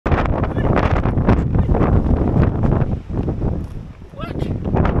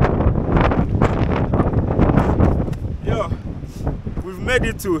made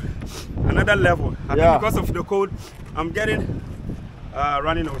it to another level. I think because of the cold, I'm getting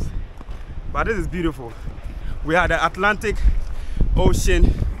runny nose. But this is beautiful. We had the Atlantic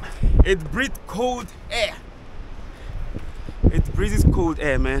Ocean. It breathes cold air. It breathes cold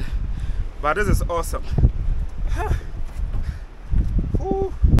air, man. But this is awesome.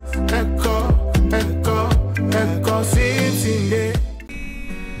 Ooh.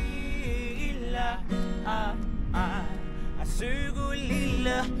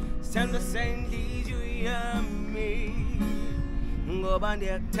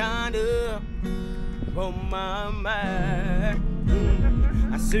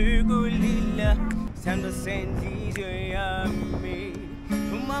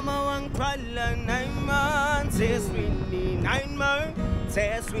 Mama wang kwala 9 months, says we need 9 months,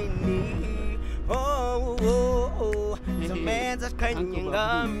 says we need. Oh, oh, oh, the man that can't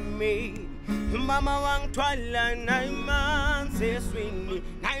me. Mama wang kwala 9 months, says we need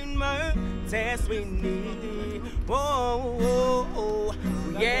 9 months, says we need. Oh, oh, oh,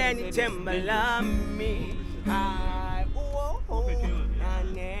 yeah, ni tembala me. I, oh, oh, na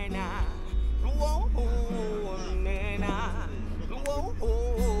nena, oh, oh, nena. Oh,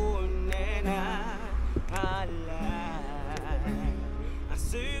 oh, nena, Allah,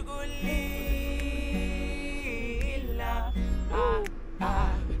 asugulila,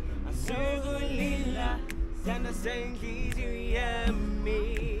 asugulila, sana sengi yami,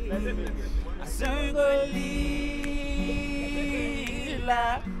 asugulila,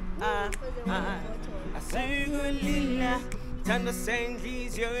 asugulila, sana sengi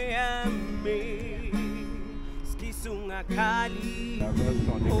yami. Sunga Kali,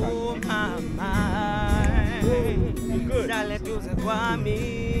 oh mama, Sale to the Kwame,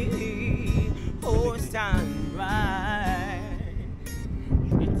 oh stand right.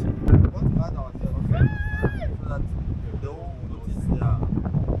 What about ourselves? So that they won't notice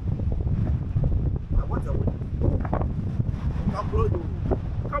what's the way?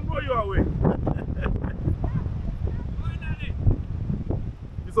 Come blow you away.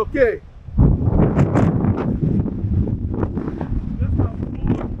 It's okay.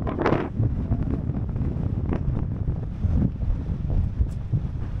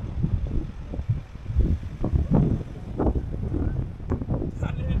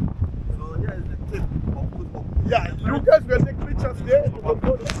 Yeah, you guys will take pictures there.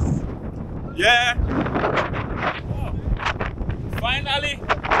 Yeah. Oh. Finally,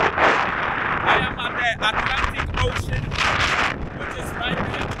 I am at the Atlantic Ocean, which is right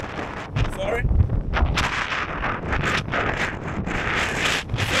there. Sorry.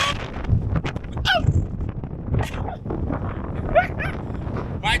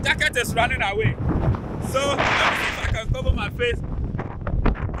 My jacket is running away. So let me see if I can cover my face.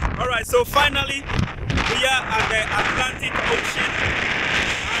 Alright, so finally we are at the Atlantic Ocean.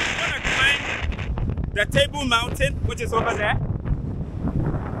 I'm gonna climb the Table Mountain, which is over there.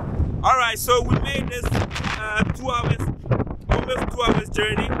 Alright, so we made this 2 hours, almost 2 hours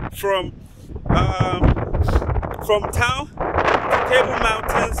journey from town to Table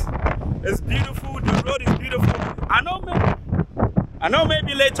Mountains. It's beautiful, the road is beautiful. I know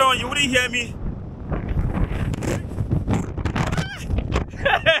maybe later on you wouldn't hear me.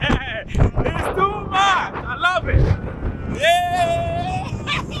 It's too much. I love it. Yeah.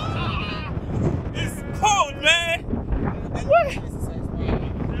 It's cold, man.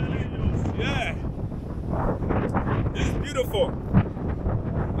 Yeah. It's beautiful.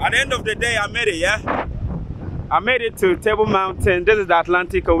 At the end of the day, I made it, yeah? I made it to Table Mountain. This is the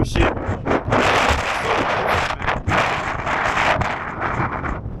Atlantic Ocean.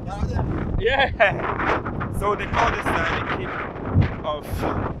 Yeah. So they call this the Cape of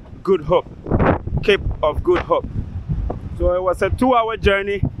Good Hope. Cape of Good Hope. So it was a 2-hour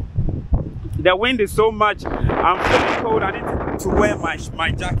journey. The wind is so much. I'm feeling cold. I need to wear my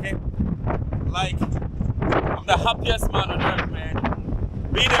jacket. Like, I'm the happiest man on earth, man.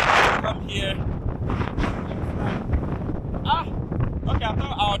 Being able to come here. Ah, okay, I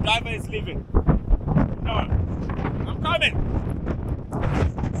thought our driver is leaving. No, I'm coming.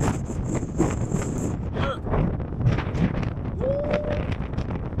 Look.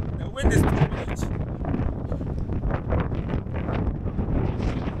 The wind is too much.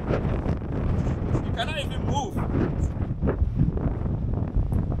 You cannot even move.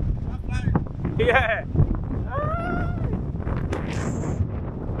 Yeah.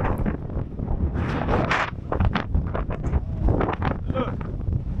 Look.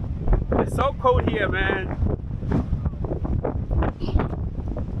 It's so cold here, man.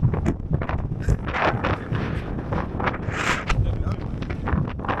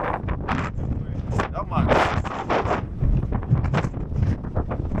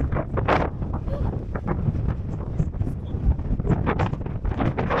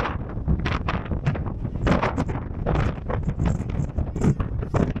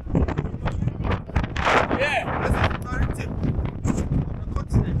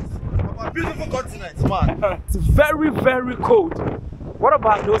 It's very, very cold. What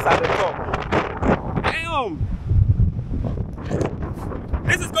about those at the top? Damn!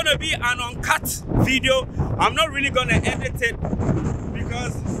 This is gonna be an uncut video. I'm not really gonna edit it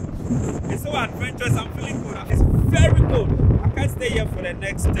because it's so adventurous. I'm feeling cold. It's very cold. I can't stay here for the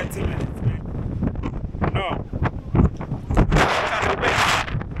next 30 minutes, man. No.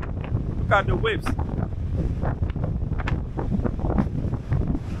 Look at the waves.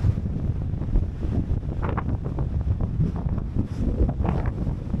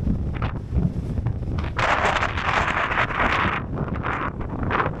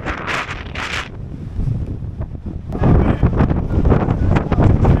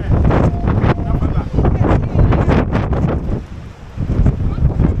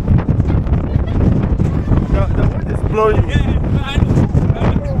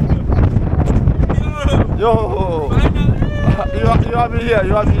 Yo, you have me here,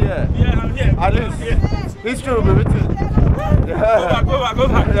 you have me here. Yeah, I'm here. At least history will be written. Yeah. Go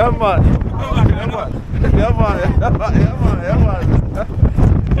back. Yeah, man. Go back. Yeah, man.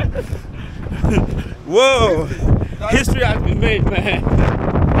 Whoa, history has been made, man.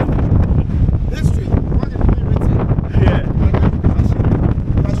 History, what is being written? Yeah.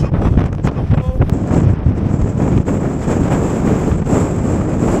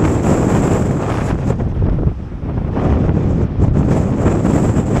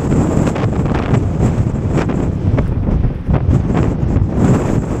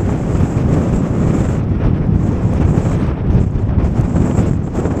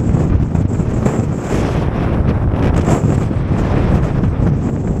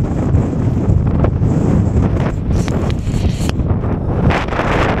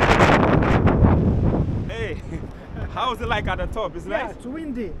 How's it like at the top? It's nice? It's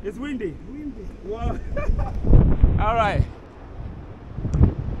windy. It's windy? Windy. Wow. All right.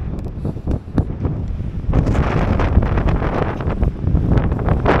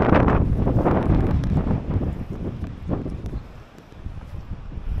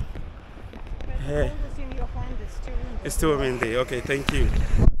 Hey. It's still windy. Okay, thank you.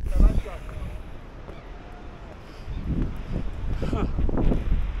 Huh.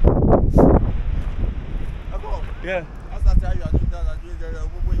 Yeah.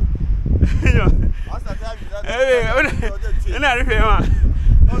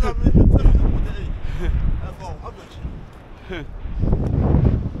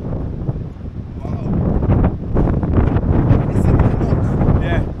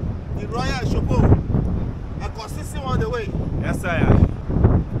 On the way. Yes, I am.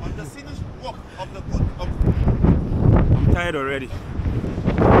 On the scenic walk of the good. I'm tired already.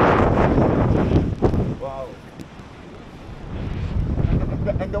 Wow.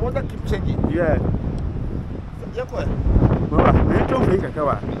 And the water keeps changing. Yeah.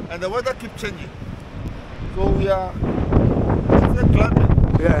 And the weather keeps changing. So we are still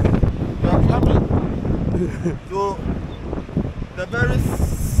climbing. Yeah. We are climbing. So the very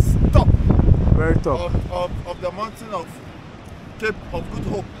top of the mountain of Cape of Good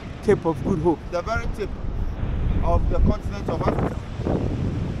Hope. Cape of Good Hope. The very tip of the continent of Africa.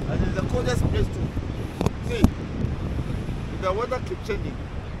 And it's the coldest place to see. The weather keeps changing.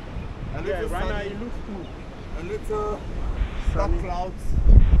 A little right now sunny, it looks cool. a little dark clouds.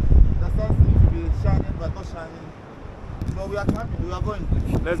 The sun seems to be shining but not shining. So we are coming, we are going.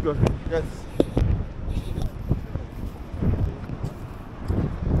 Let's go. Yes.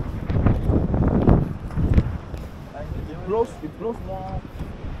 It blows more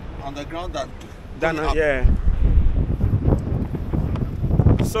on the ground than yeah.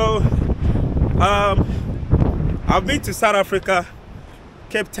 So I've been to South Africa,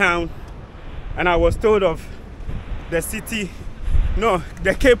 Cape Town, and I was told of the city, no,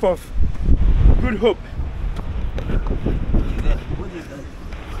 the Cape of Good Hope. What is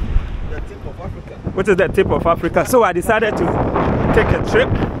the tip of Africa? What is the tip of Africa? So I decided to take a trip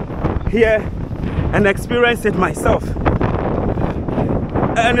here and experience it myself.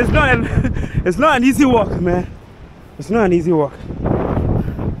 And it's not an easy walk, man. It's not an easy walk.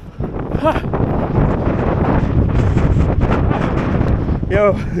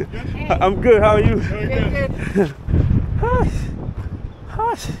 Yo, I'm good. How are you? Good.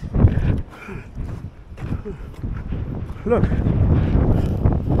 Look.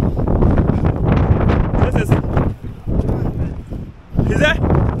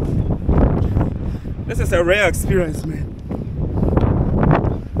 This is a rare experience, man.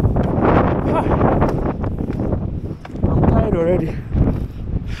 I'm tired already.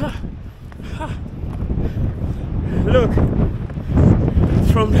 Look,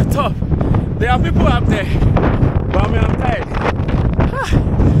 from the top, there are people up there, but I'm tired.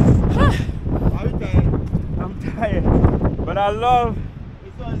 Are you tired? But I love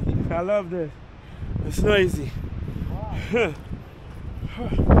this. It's not easy. Wow.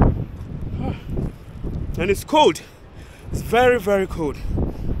 And it's cold. It's very, very cold. So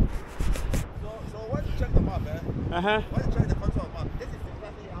when you check the map, when you check the contour map, this is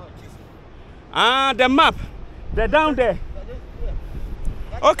exactly how it is. Ah, the map. They're down there.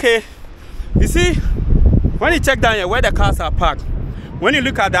 Okay. You see, when you check down here where the cars are parked, when you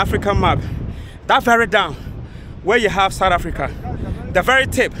look at the African map, that very down, where you have South Africa, the very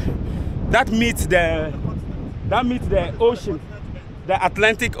tip, that meets the ocean, the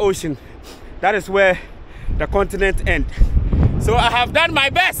Atlantic Ocean. That is where the continent ends. So I have done my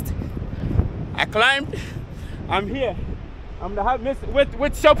best. I climbed. I'm here. I'm the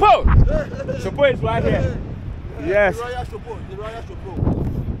with Chapeau. Chapeau is right here. Yes. The Royal Chapeau. The Royal Chapeau.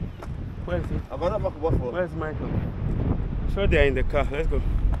 Where is he? Where's Michael? Sure, they're in the car. Let's go.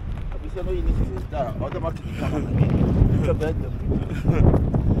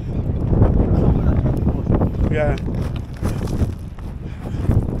 Yeah.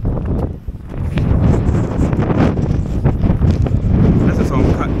 This is on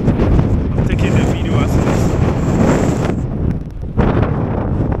cut. I'm taking the video as it is.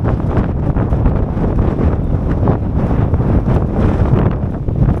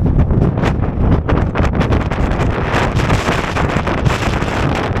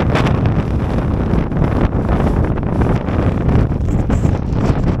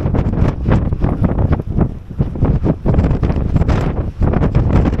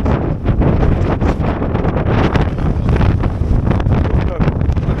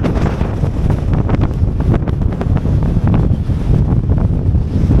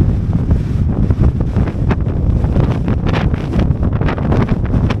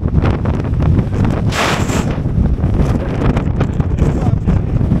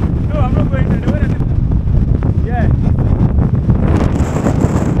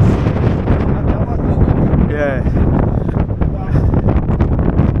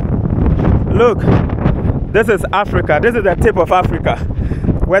 Look, this is Africa. This is the tip of Africa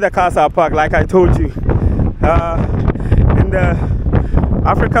where the cars are parked, like I told you. In the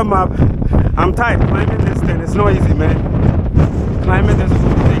Africa map, I'm tired climbing this thing. It's not easy, man. Climbing this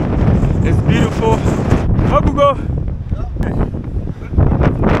whole thing. It's beautiful. Oh, Google.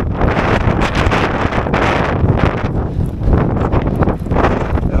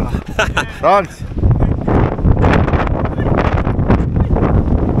 Thanks.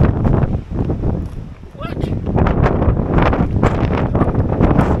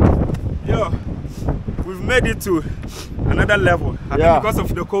 Made it to another level. I think because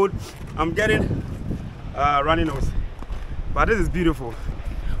of the cold, I'm getting runny nose. But this is beautiful.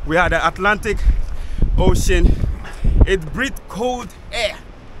 We had the Atlantic Ocean. It breathes cold air.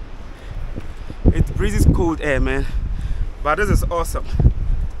 It breathes cold air, man. But this is awesome.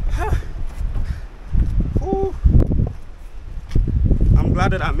 I'm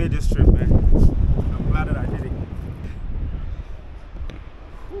glad that I made this trip, man. I'm glad that I did it.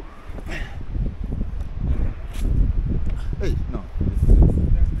 Hey, no.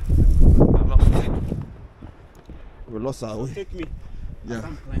 We lost our way. Take me. Yeah.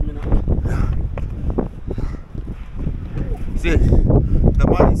 I'm climbing up. See, the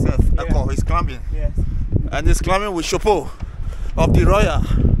man himself, EKOW, he's climbing. Yes. And he's climbing with Chapeau of the Royal.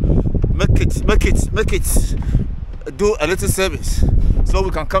 Make it. Do a little service so we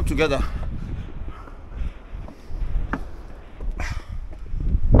can come together.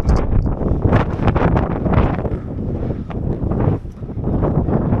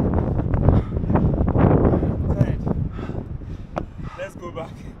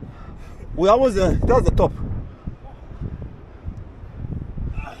 We almost there. That's the top.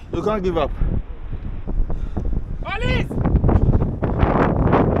 You can't give up. Police!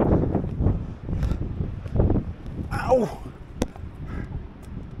 Ow!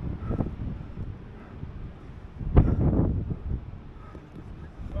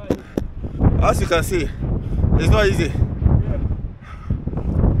 As you can see, it's not easy.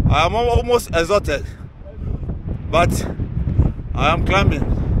 I am almost exhausted, but I am climbing.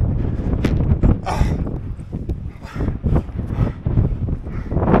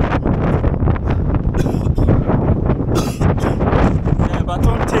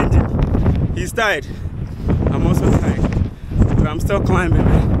 He's tired. I'm also tired, but I'm still climbing,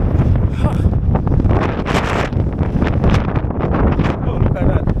 man. Oh, look at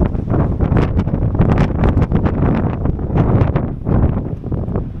that.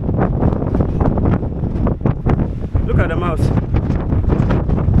 Look at the mouse.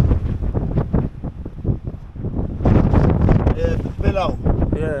 Below.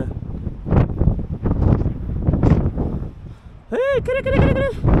 Yeah.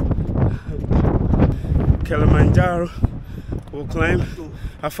 Kilimanjaro. We'll climb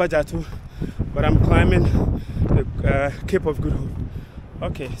Afajatu, but I'm climbing the Cape of Good Hope.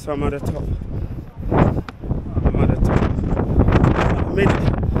 Okay, so I'm at the top. I'm at the top. I made it.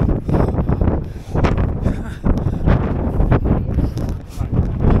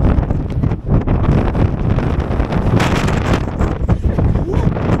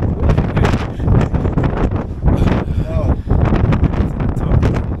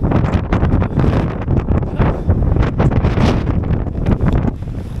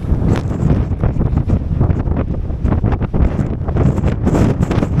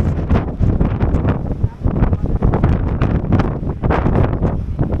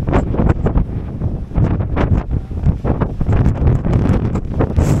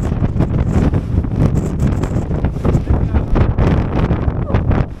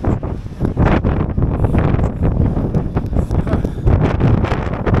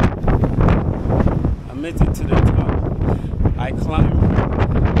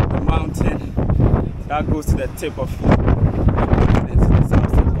 That goes to the tip of the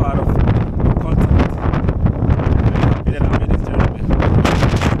southern part of the continent. And then I made this journey, man.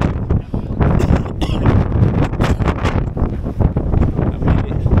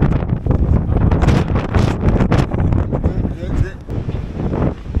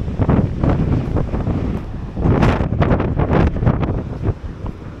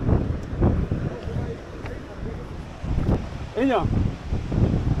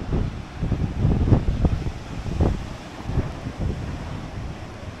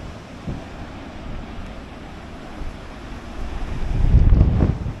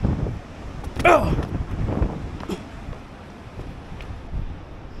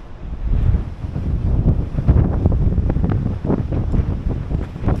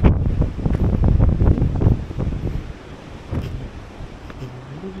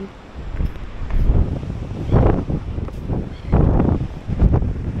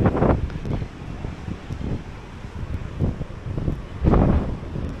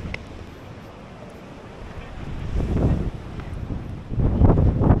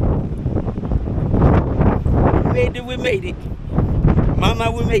 I made it. We made it. Mama,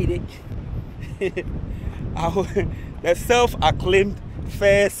 we made it. The self-acclaimed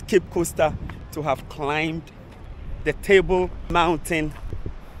first Cape Coaster to have climbed the Table Mountain.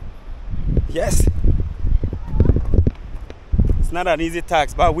 Yes. It's not an easy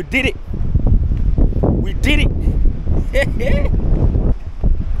task, but we did it. We did it.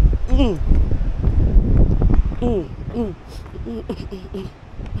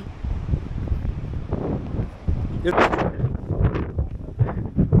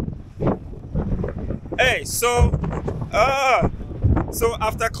 Hey, so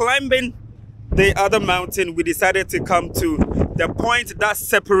after climbing the other mountain, we decided to come to the point that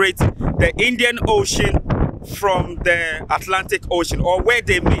separates the Indian Ocean from the Atlantic Ocean, or where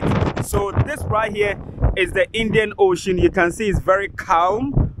they meet. So this right here is the Indian Ocean. You can see it's very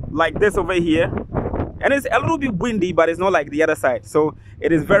calm, like this over here. And it's a little bit windy, but it's not like the other side. So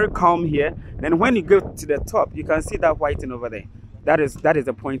it is very calm here. And then when you go to the top, you can see that white thing over there. That is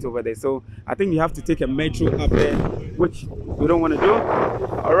the point over there. So I think you have to take a metro up there, which we don't want to do.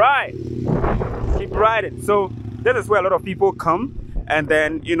 All right, keep riding. So this is where a lot of people come and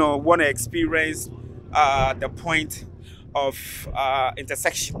then, you know, want to experience the point of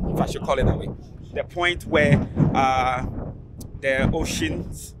intersection, if I should call it that way. The point where the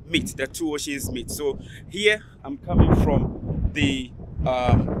oceans meet, the two oceans meet. So here I'm coming from the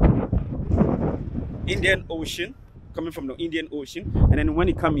Indian Ocean, and then when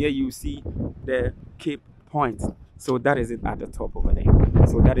you come here, you see the Cape Point. So that is it at the top over there.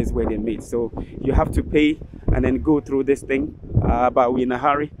 So that is where they meet. So you have to pay and then go through this thing, but we're in a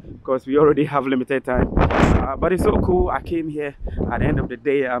hurry because we already have limited time. But it's so cool. I came here. At the end of the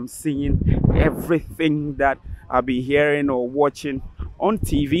day, I'm seeing everything that I've been hearing or watching on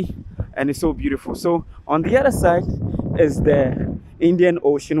TV, and it's so beautiful. So on the other side is the Indian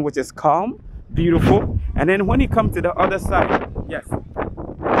Ocean, which is calm, beautiful. And then when you come to the other side, yes,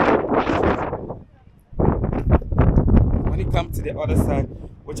 when you come to the other side,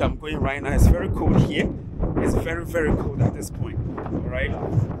 which I'm going right now, it's very cold here. It's very, very cold at this point. All right,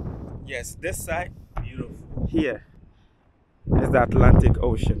 yes, this side, beautiful. Here is the Atlantic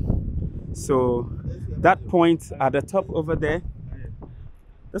Ocean. So that point at the top over there,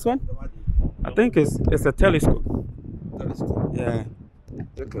 this one, I think it's a telescope. Telescope. Yeah.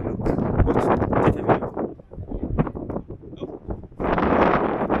 Take a look. Watch. Take a look.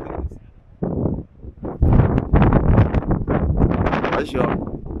 Are you sure?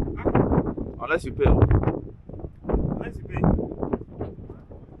 Unless you pay. Unless you pay.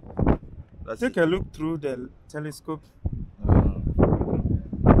 Take a look through the telescope.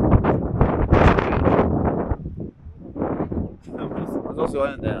 There's also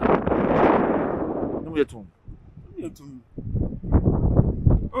one there.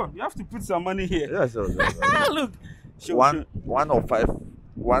 Oh, you have to put some money here. Yes, Look. One or 5.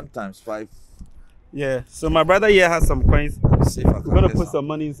 1 times 5. Yeah. So my brother here has some coins. See if I can We're gonna get put some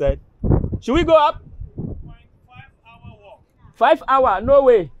money inside. Should we go up? 5-hour walk. 5 hour? No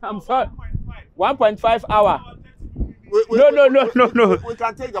way. I'm sorry. 1.5 hour. No. We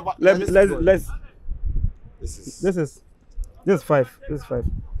can take the. Let's. This is 5. This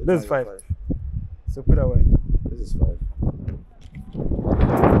is 5. So put away. This is 5.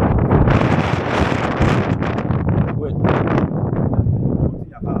 Wait.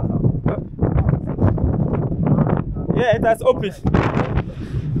 Yeah, that's open.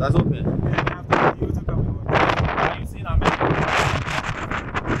 That's open. Are you seeing America?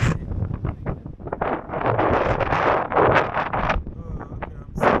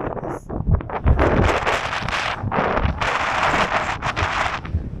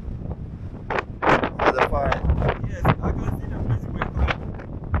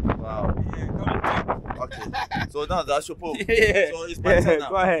 So now that's your pole. Yeah. So it's my turn now.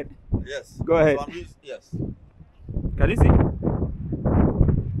 Go ahead. Yes. Go ahead. So yes. Can you see?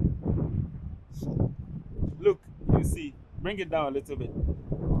 Look, you see. Bring it down a little bit.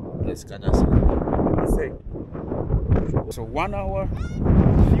 Yes, can I see? So 1 hour,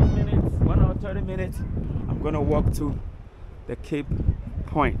 few minutes, 1 hour, 30 minutes. I'm gonna walk to the Cape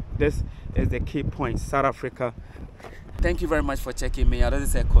Point. This is the Cape Point, South Africa. Thank you very much for checking me out.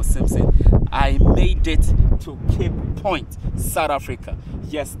 This is EKOW Simpson. I made it to Cape Point, South Africa.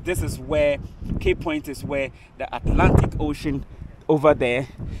 Yes, this is where Cape Point is, where the Atlantic Ocean over there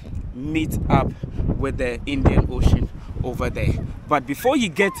meets up with the Indian Ocean over there. But before you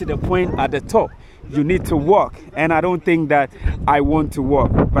get to the point at the top, you need to walk, and I don't think that I want to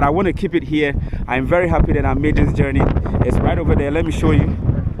walk, but I want to keep it here. I'm very happy that I made this journey. It's right over there. Let me show you.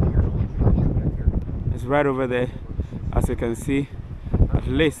 It's right over there. As you can see, at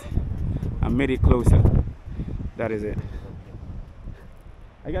least I made it closer. That is it.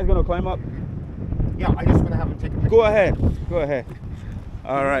 Are you guys gonna climb up? Yeah, I just want to have him take a picture. Go ahead. Go ahead.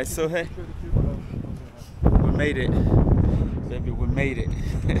 All right. So hey, we made it, baby. We made it.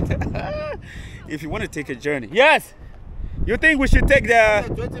 If you want to take a journey, yes. You think we should take the?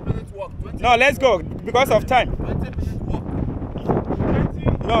 20 minutes walk. No, let's go because of time. 20 minutes walk.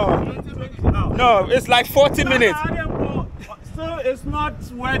 No, 20 minutes now. no, it's like 40 minutes. So it's not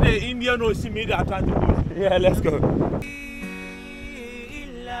where the Indian Ocean meet the Atlantic Ocean. Yeah, let's go.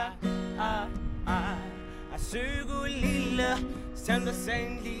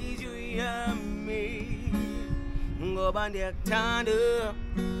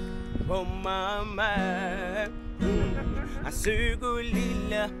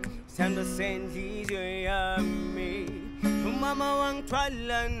 Mama wang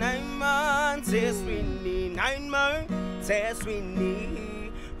twala 9 months, says Winnie 9 months, says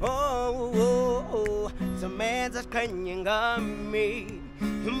Winnie. Oh, the man's a canying on me.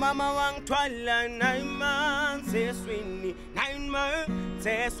 Mama wang twala 9 months, says Winnie 9 months,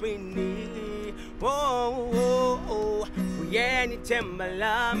 says Winnie. Oh, yeah, ni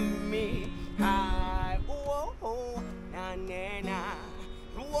tembala me. Oh, na na,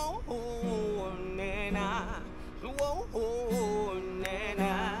 oh, nena. Whoa,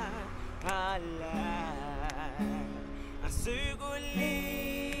 nena, Allah, asugulila,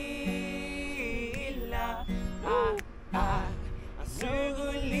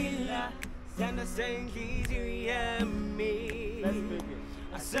 asugulila, sanda sengi yami,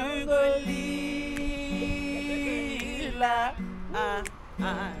 asugulila,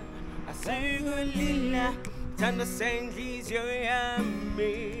 asugulila, sanda sengi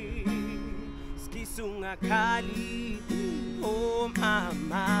yami. Sunga Kali, oh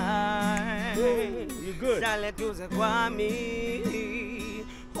mama, You good? Sale tu za kwami,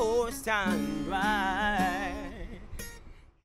 oh stand right.